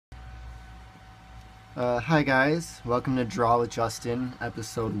Hi guys, welcome to Draw with Justin,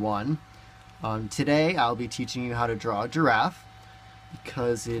 episode 1. Today I'll be teaching you how to draw a giraffe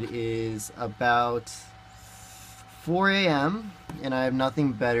because it is about 4 a.m. and I have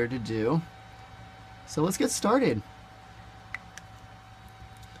nothing better to do. So let's get started.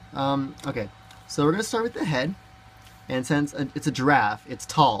 Okay, so we're going to start with the head, and since it's a giraffe, it's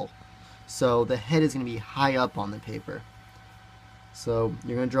tall, so the head is going to be high up on the paper. So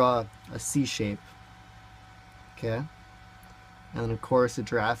you're going to draw a C shape. Okay, and then of course the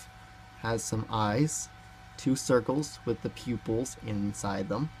giraffe has some eyes, 2 circles with the pupils inside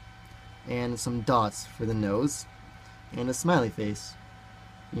them, and some dots for the nose, and a smiley face.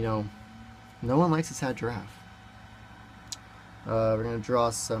 You know, no one likes a sad giraffe. We're going to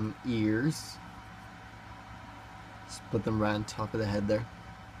draw some ears. Just put them right on top of the head there.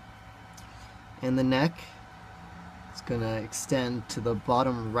 And the neck is going to extend to the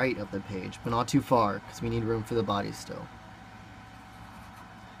bottom right of the page, but not too far because we need room for the body still.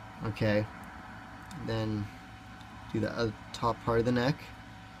 Okay, then do the top part of the neck.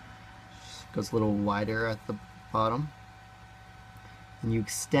 Goes a little wider at the bottom. And you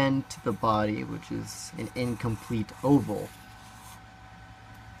extend to the body, which is an incomplete oval.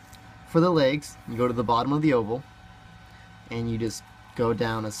 For the legs, you go to the bottom of the oval, and you just go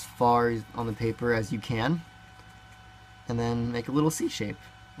down as far on the paper as you can, and then make a little C shape,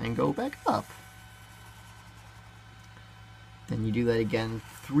 and go back up. Then you do that again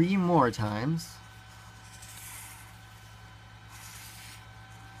 3 more times.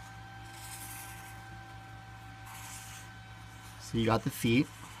 So you got the feet.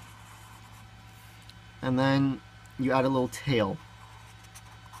 And then you add a little tail.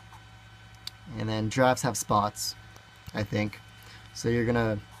 And then giraffes have spots, I think. So you're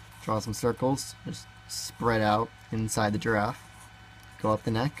gonna draw some circles, just spread out inside the giraffe. Go up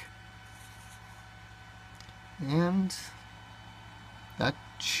the neck. And that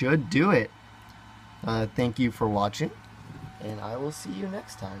should do it. Thank you for watching, and I will see you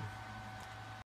next time.